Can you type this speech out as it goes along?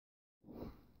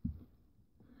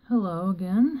Hello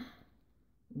again,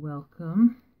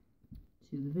 welcome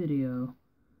to the video,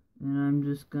 and I'm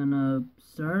just gonna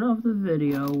start off the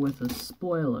video with a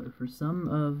spoiler for some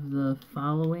of the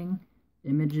following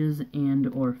images and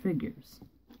or figures.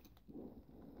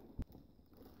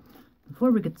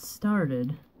 Before we get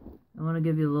started, I want to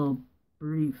give you a little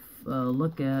brief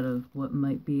look at of what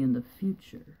might be in the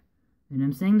future. And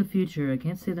I'm saying the future, I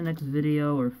can't say the next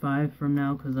video or 5 from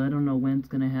now because I don't know when it's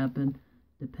gonna happen.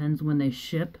 Depends when they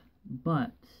ship,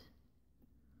 but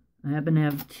I happen to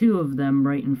have 2 of them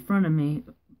right in front of me.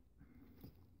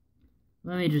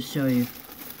 Let me just show you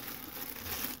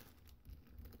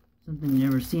something you've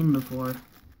never seen before.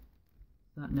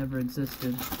 Thought never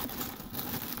existed.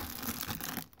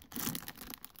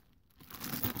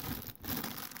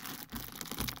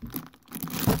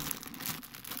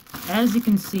 As you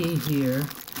can see here,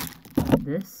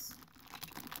 this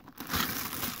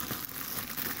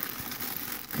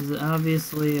is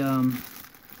obviously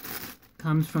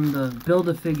comes from the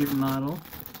Build-A-Figure model.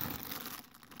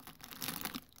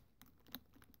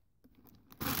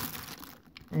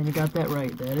 And you got that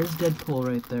right. That is Deadpool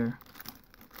right there.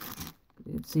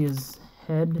 You can see his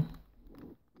head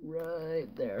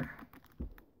right there.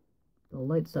 The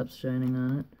light stops shining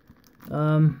on it.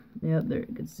 Yeah, there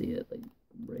you can see it, like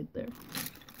right there.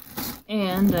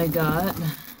 And I got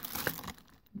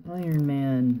Iron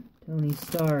Man, Tony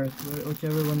Stark,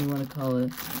 whichever one you want to call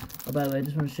it. Oh, by the way, I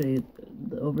just want to show you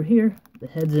over here. The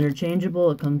head's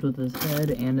interchangeable. It comes with his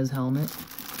head and his helmet.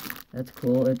 That's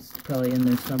cool. It's probably in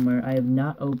there somewhere. I have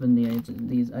not opened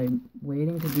these. I'm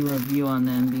waiting to do a review on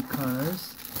them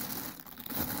because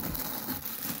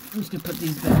I'm just gonna put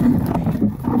these back.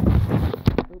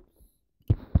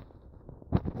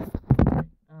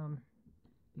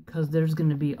 Because there's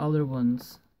gonna be other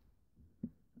ones.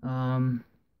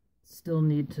 Still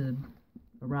need to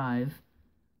arrive.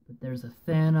 But there's a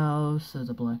Thanos, there's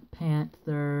a Black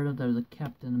Panther, there's a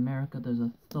Captain America, there's a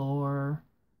Thor,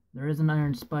 there is an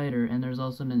Iron Spider, and there's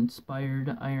also an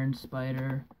inspired Iron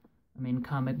Spider. I mean,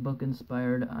 comic book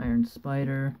inspired Iron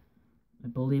Spider. I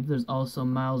believe there's also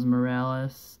Miles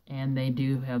Morales, and they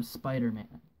do have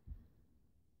Spider-Man.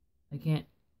 I can't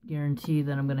guarantee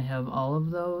that I'm going to have all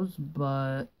of those,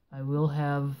 but I will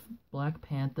have Black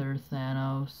Panther,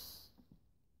 Thanos,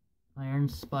 Iron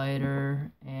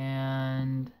Spider,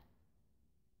 and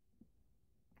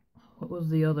what was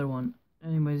the other one?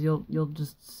 Anyways, you'll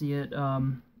just see it.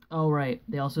 Oh right,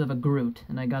 they also have a Groot,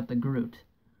 and I got the Groot.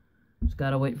 Just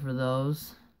gotta wait for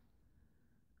those.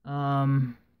 Those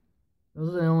are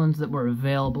the only ones that were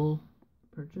available to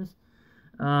purchase.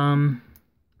 The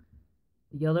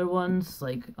other ones,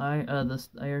 like the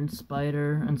Iron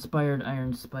Spider, inspired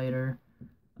Iron Spider,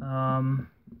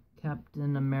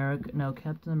 Captain America. No,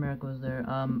 Captain America was there.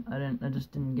 I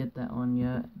just didn't get that one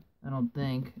yet. I don't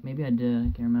think. Maybe I did. I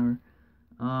can't remember.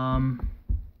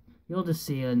 You'll just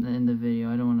see it in the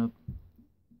video. I don't want to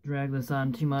drag this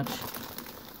on too much.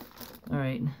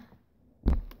 Alright.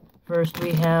 First,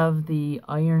 we have the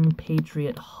Iron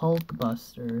Patriot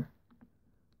Hulkbuster.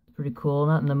 Pretty cool.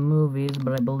 Not in the movies,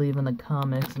 but I believe in the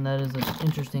comics, and that is an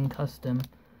interesting custom.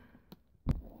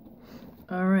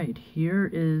 Alright, here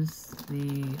is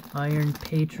the Iron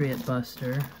Patriot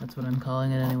Buster. That's what I'm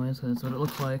calling it anyways, because that's what it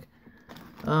looks like.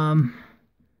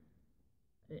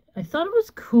 I thought it was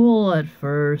cool at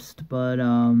first, but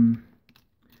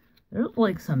there's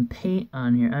like some paint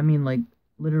on here. I mean, like,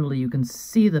 literally you can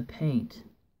see the paint.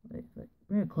 Wait,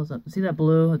 bring it close up. See that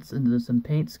blue? There's some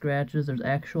paint scratches. There's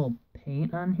actual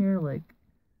paint on here, like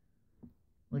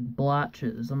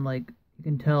blotches. I'm like, you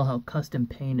can tell how custom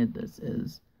painted this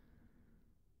is.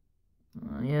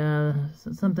 Yeah,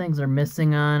 some things are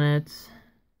missing on it.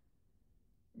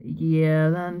 Yeah,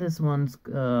 then this one's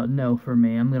no for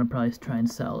me. I'm gonna probably try and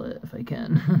sell it if I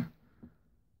can.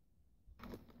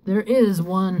 There is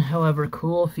one, however,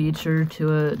 cool feature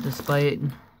to it, despite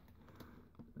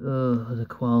the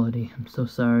quality. I'm so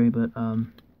sorry, but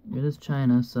it is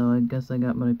China, so I guess I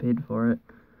got what I paid for it.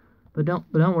 But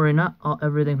don't worry, not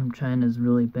everything from China is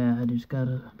really bad. You just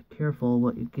gotta be careful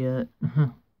what you get.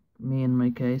 Me in my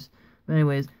case. But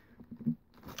anyways,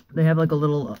 they have like a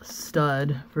little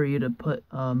stud for you to put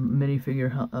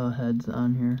minifigure heads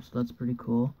on here, so that's pretty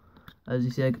cool. As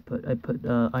you see, I put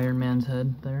Iron Man's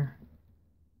head there.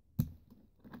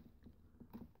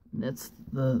 That's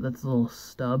the little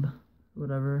stub,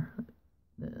 whatever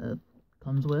it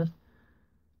comes with.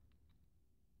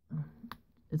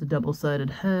 It's a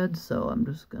double-sided head, so I'm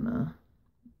just gonna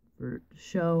for it to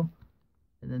show.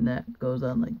 And then that goes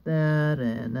on like that,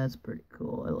 and that's pretty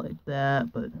cool. I like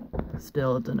that, but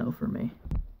still, it's a no for me.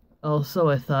 Also,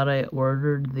 I thought I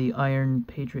ordered the Iron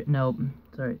Patriot. No,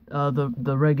 sorry.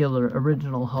 The regular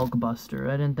original Hulkbuster.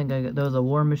 I didn't think I got. There was a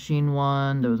War Machine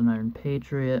one. There was an Iron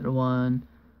Patriot one,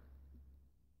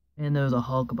 and there was a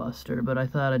Hulkbuster. But I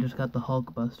thought I just got the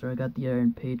Hulkbuster. I got the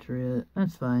Iron Patriot.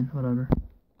 That's fine. Whatever.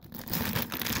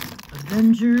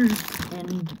 Avengers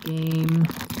Endgame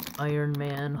Iron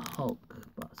Man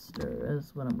Hulkbuster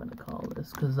is what I'm gonna call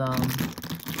this, cause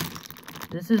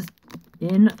this is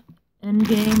in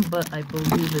Endgame, but I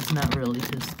believe it's not really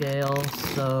to scale,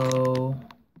 so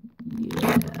yeah.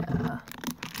 I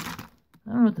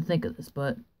don't know what to think of this,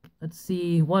 but let's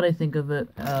see what I think of it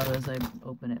as I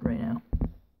open it right now.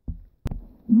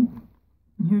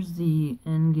 Here's the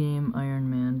Endgame Iron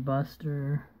Man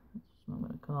Buster. That's what I'm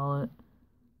gonna call it.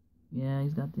 Yeah,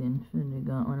 he's got the Infinity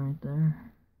Gauntlet right there.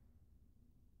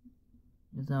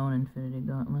 His own Infinity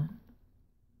Gauntlet.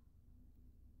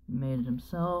 He made it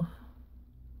himself.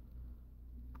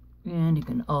 And you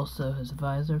can also, his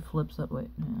visor flips up.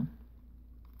 Wait, man.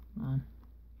 Come on.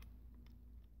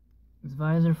 His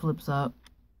visor flips up.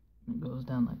 It goes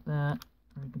down like that.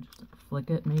 Or you can just like flick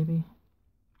it, maybe.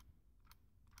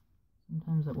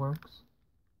 Sometimes it works.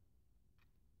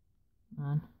 Come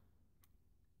on.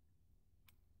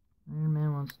 Iron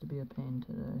Man wants to be a pain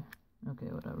today. Okay,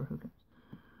 whatever, who cares?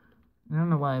 I don't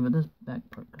know why, but this back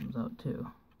part comes out too.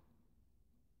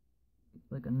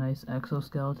 Like a nice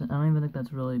exoskeleton. I don't even think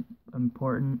that's really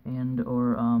important and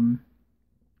or a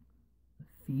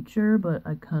feature, but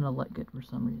I kind of like it for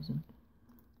some reason.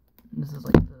 This is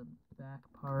like the back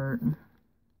part.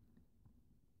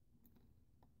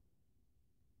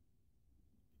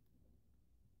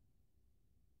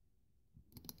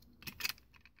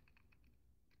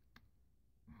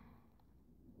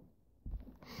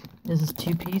 This is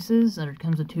 2 pieces, and it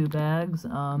comes with 2 bags.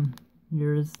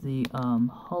 Here's the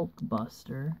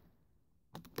Hulkbuster.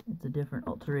 It's a different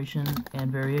alteration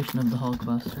and variation of the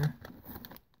Hulkbuster.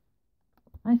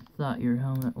 I thought your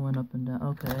helmet went up and down.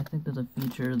 Okay, I think there's a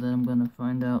feature that I'm gonna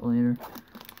find out later.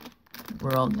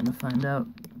 We're all gonna find out.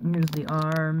 Here's the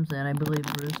arms, and I believe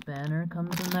Bruce Banner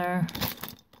comes in there.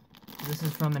 This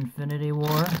is from Infinity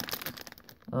War.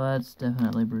 Oh, that's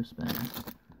definitely Bruce Banner.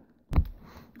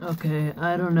 Okay,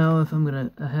 I don't know if I'm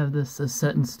gonna have this as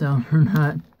set in stone or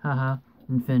not. Haha,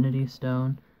 Infinity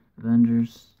Stone,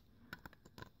 Avengers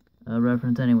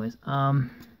reference. Anyways,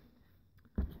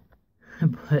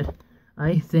 but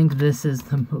I think this is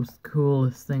the most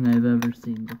coolest thing I've ever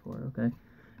seen before. Okay,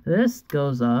 this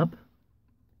goes up.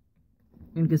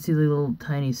 You can see the little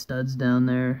tiny studs down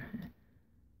there.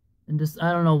 And just,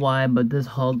 I don't know why, but this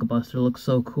Hulkbuster looks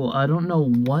so cool. I don't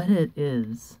know what it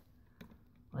is.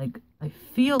 Like, I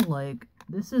feel like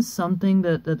this is something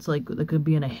that's like, that could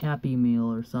be in a Happy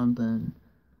Meal or something.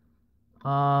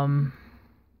 I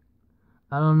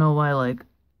don't know why, like,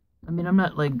 I mean, I'm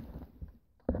not, like,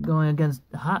 going against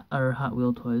Hot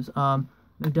Wheel toys,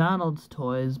 McDonald's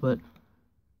toys, but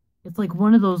it's like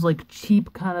one of those, like,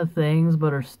 cheap kind of things,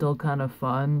 but are still kind of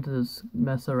fun to just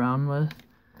mess around with.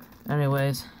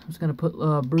 Anyways, I'm just gonna put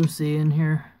Brucey in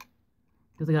here,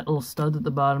 because I got little studs at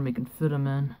the bottom, you can fit him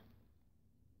in.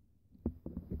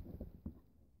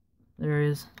 There he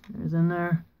is. He's in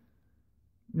there.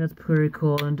 That's pretty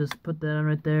cool. And just put that on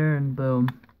right there, and boom.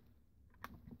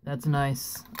 That's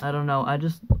nice. I don't know. I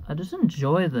just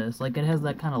enjoy this. Like, it has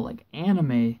that kind of like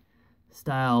anime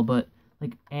style, but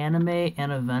like anime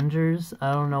and Avengers.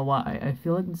 I don't know why. I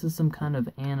feel like this is some kind of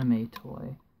anime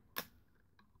toy.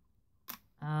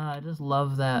 I just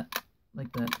love that,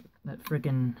 like that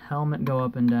freaking helmet go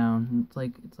up and down. It's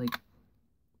like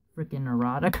freaking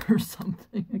erotic or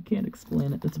something. I can't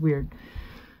explain it. It's weird.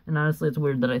 And honestly, it's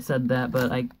weird that I said that,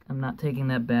 but I'm not taking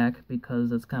that back because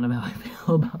that's kind of how I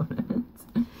feel about it.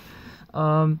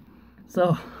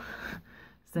 So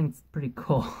this thing's pretty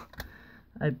cool.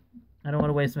 I don't want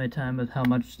to waste my time with how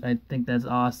much I think that's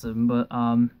awesome, but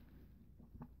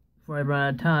before I run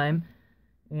out of time,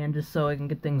 and just so I can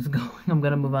get things going, I'm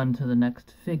gonna move on to the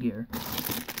next figure.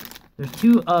 There's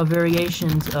 2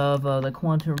 variations of the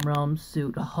Quantum Realm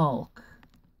suit Hulk.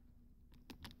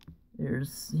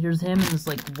 Here's him in this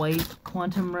like white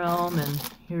Quantum Realm, and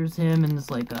here's him in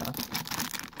this like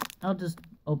I'll just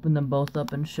open them both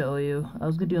up and show you. I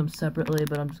was gonna do them separately,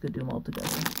 but I'm just gonna do them all together.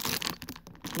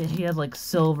 Yeah, he has like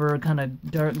silver, kind of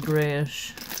dark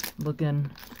grayish looking.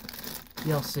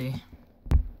 You'll see.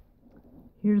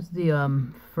 Here's the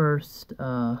first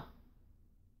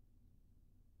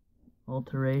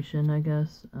alteration, I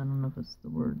guess. I don't know if it's the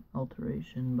word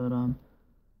alteration, but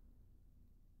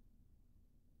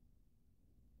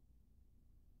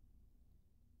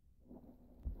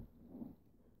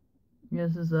yeah,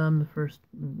 this is the first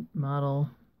model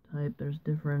type. There's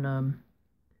different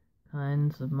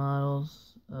kinds of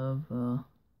models of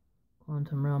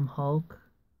Quantum Realm Hulk.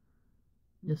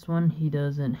 This one, he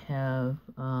doesn't have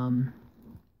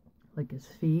like his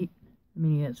feet. I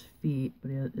mean, he has feet,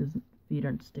 but his feet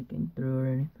aren't sticking through or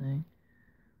anything.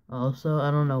 Also,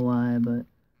 I don't know why, but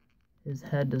his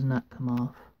head does not come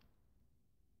off.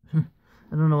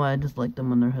 I don't know why, I just like them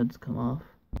when their heads come off.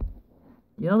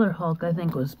 The other Hulk, I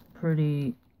think, was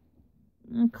pretty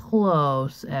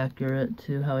close accurate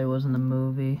to how he was in the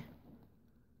movie.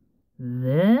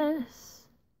 This,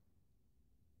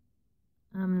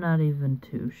 I'm not even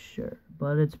too sure,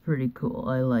 but it's pretty cool.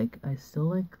 I still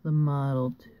like the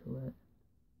model to it.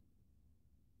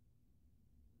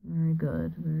 Very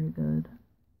good, very good.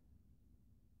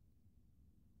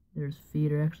 There's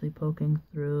feet are actually poking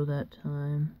through that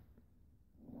time.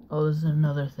 Oh, this is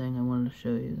another thing I wanted to show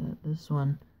you. That this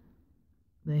one,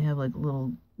 they have like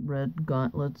little red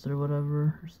gauntlets or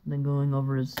whatever, or something going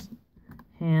over his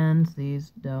hands.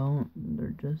 These don't.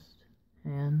 They're just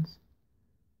hands.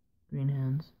 Green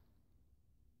hands.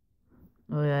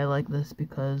 Oh yeah, I like this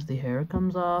because the hair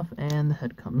comes off and the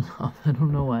head comes off. I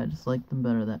don't know why, I just like them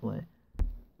better that way.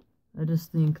 I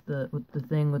just think that with the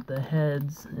thing with the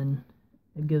heads, and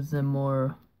it gives them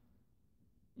more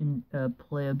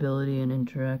playability and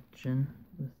interaction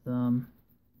with the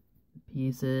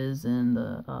pieces and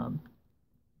the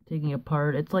taking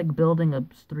apart. It's like building a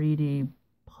 3D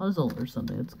puzzle or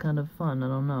something. It's kind of fun. I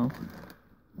don't know.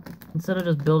 Instead of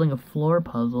just building a floor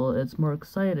puzzle, it's more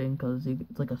exciting because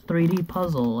it's like a 3D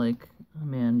puzzle. Like, oh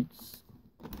man, it's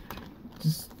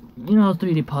just, you know how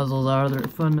 3D puzzles are. They're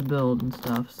fun to build and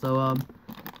stuff. So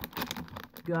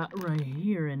got right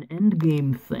here an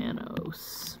Endgame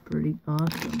Thanos. Pretty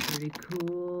awesome, pretty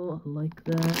cool. I like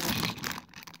that.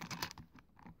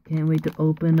 Can't wait to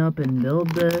open up and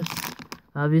build this.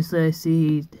 Obviously, I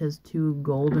see he has 2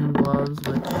 golden gloves,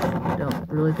 which I don't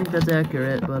really think that's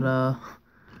accurate, but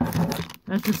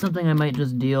that's just something I might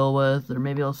just deal with, or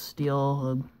maybe I'll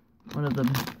steal one of the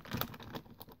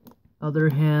other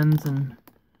hands, and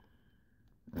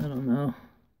I don't know.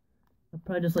 I'll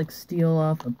probably just like steal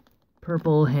off a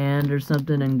purple hand or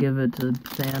something and give it to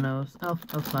Thanos. I'll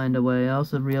find a way. I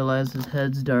also realize his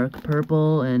head's dark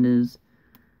purple and his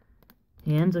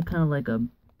hands are kind of like a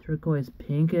turquoise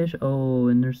pinkish. Oh,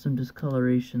 and there's some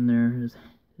discoloration there.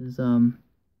 His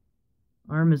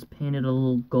arm is painted a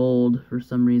little gold for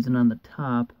some reason on the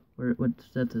top where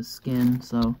that's his skin.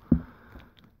 So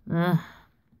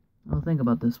I'll think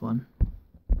about this one.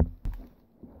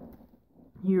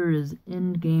 Here is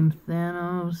Endgame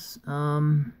Thanos.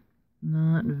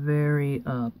 Not very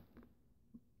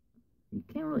you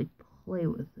can't really play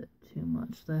with it too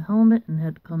much. The helmet and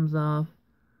head comes off.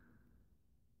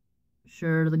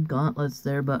 Sure, the gauntlet's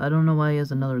there, but I don't know why he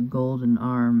has another golden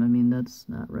arm. I mean, that's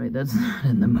not right. That's not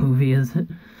in the movie, is it?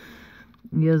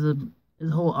 He has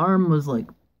his whole arm was like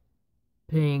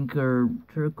pink or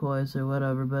turquoise or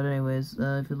whatever. But anyways,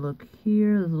 if you look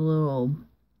here, there's a little.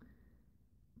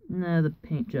 Nah, the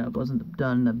paint job wasn't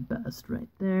done the best right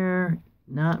there.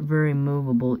 Not very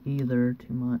movable either,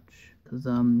 too much, because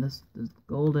this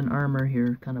golden armor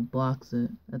here kind of blocks it.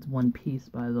 That's one piece,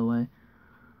 by the way.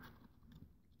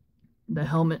 The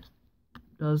helmet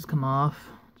does come off.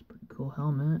 It's a pretty cool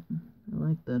helmet. I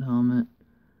like that helmet.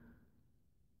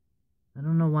 I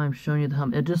don't know why I'm showing you the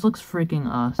helmet. It just looks freaking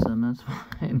awesome. That's why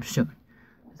I'm showing.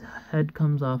 His head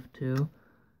comes off too.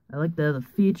 I like that the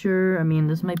feature. I mean,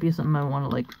 this might be something I want to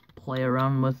like play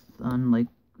around with on like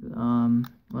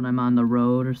when I'm on the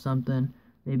road or something.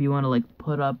 Maybe you want to like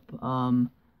put up if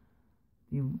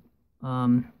you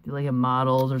like have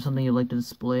models or something you like to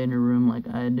display in your room like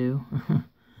I do.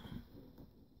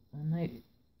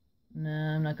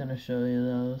 Nah, I'm not gonna show you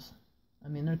those. I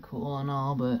mean, they're cool and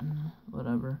all, but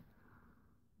whatever.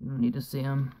 You don't need to see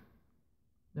them.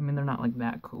 I mean, they're not like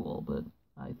that cool, but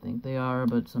I think they are,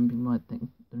 but some people might think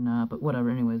they're not, but whatever.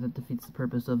 Anyways, that defeats the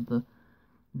purpose of the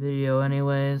video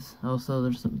anyways. Also,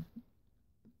 there's some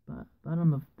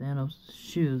bottom of Thanos'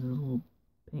 shoes. There's little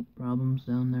paint problems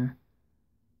down there.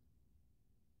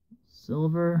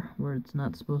 Silver, where it's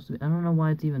not supposed to be. I don't know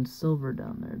why it's even silver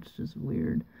down there. It's just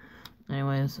weird.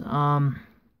 Anyways, this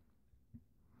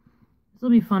will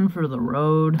be fun for the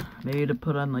road. Maybe to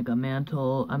put on like a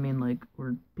mantle. I mean, like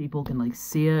where people can like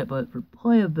see it. But for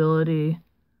playability,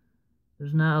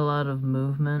 there's not a lot of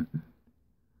movement.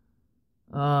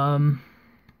 I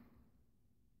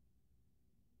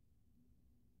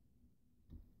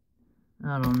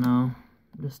don't know.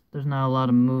 There's not a lot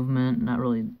of movement. Not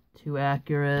really too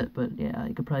accurate. But yeah,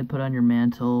 you could probably put on your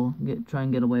mantle. Try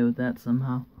and get away with that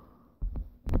somehow.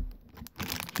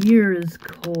 Here is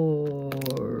Korg.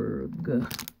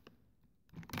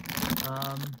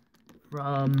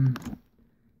 from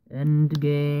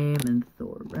Endgame and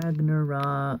Thor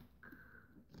Ragnarok.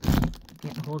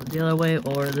 Can't hold it the other way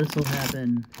or this will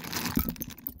happen.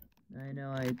 I know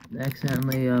I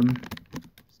accidentally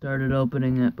started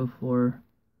opening it before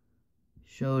I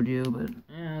showed you, but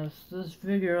yeah, this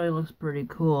figure really looks pretty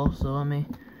cool. So let me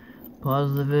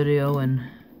pause the video and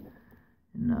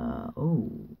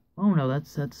oh no,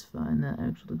 that's fine. That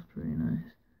actually looks pretty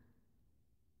nice.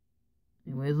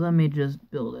 Anyways, let me just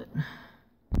build it.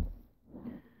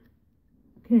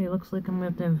 Okay, looks like I'm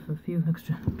gonna have to have a few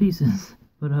extra pieces,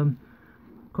 but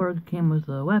Korg came with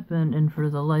a weapon, and for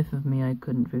the life of me, I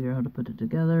couldn't figure out how to put it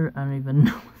together. I don't even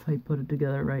know if I put it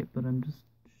together right, but I'm just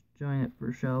showing it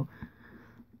for show.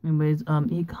 Anyways,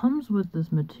 he comes with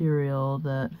this material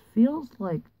that feels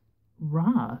like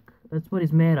rock. That's what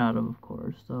he's made out of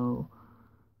course, so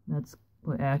that's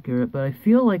quite accurate, but it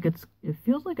feels like it's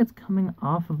coming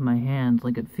off of my hands,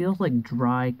 like it feels like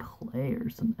dry clay or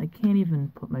something. I can't even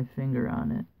put my finger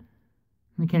on it.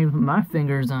 I can't even put my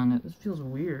fingers on it. This feels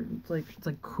weird. It's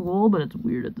like cool, but it's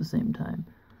weird at the same time.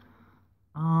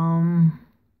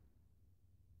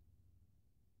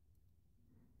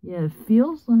 Yeah, it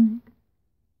feels like...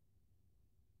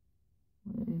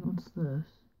 Wait, what's this?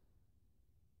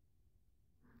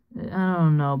 I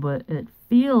don't know, but it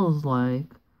feels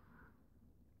like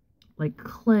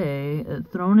clay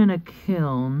thrown in a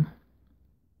kiln,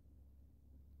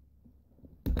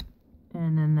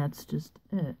 and then that's just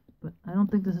it. But I don't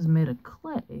think this is made of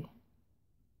clay.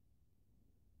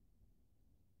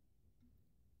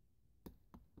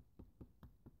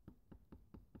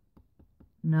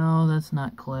 No, that's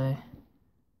not clay.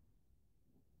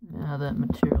 Yeah, that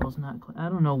material is not clay. I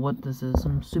don't know what this is,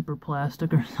 some super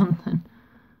plastic or something.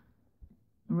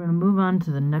 We're gonna move on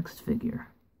to the next figure.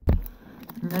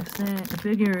 The next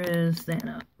figure is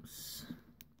Thanos.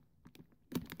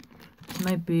 This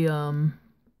might be,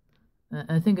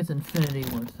 I think it's Infinity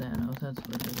War Thanos, that's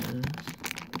what it is.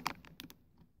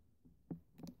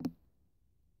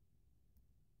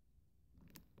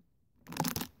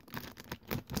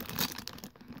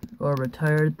 Or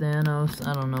retired Thanos,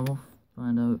 I don't know, we'll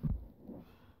find out.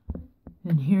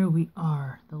 And here we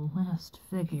are, the last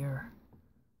figure.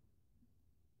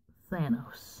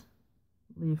 Thanos.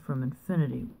 Leave from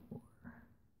Infinity War.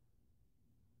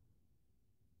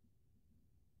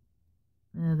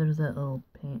 Yeah, there's that little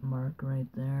paint mark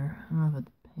right there. I don't know if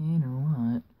it's paint or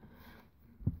what.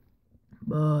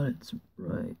 But it's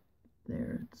right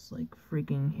there. It's like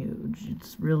freaking huge.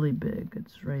 It's really big.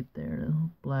 It's right there. The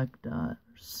little black dot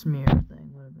or smear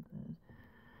thing, whatever that is.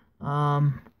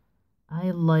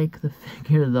 I like the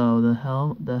figure though. The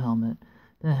helmet.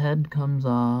 The head comes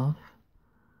off.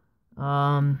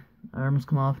 Arms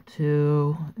come off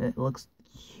too. It looks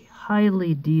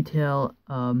highly detail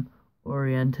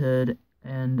oriented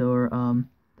and or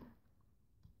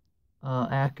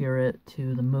accurate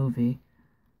to the movie.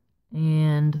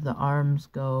 And the arms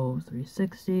go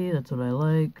 360. That's what I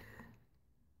like.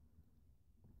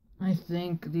 I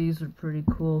think these are pretty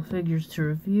cool figures to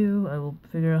review. I will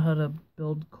figure out how to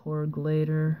build Korg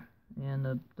later and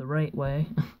the right way.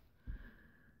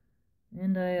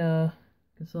 And I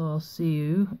guess I'll see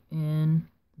you in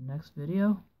the next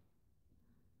video.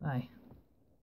 Bye.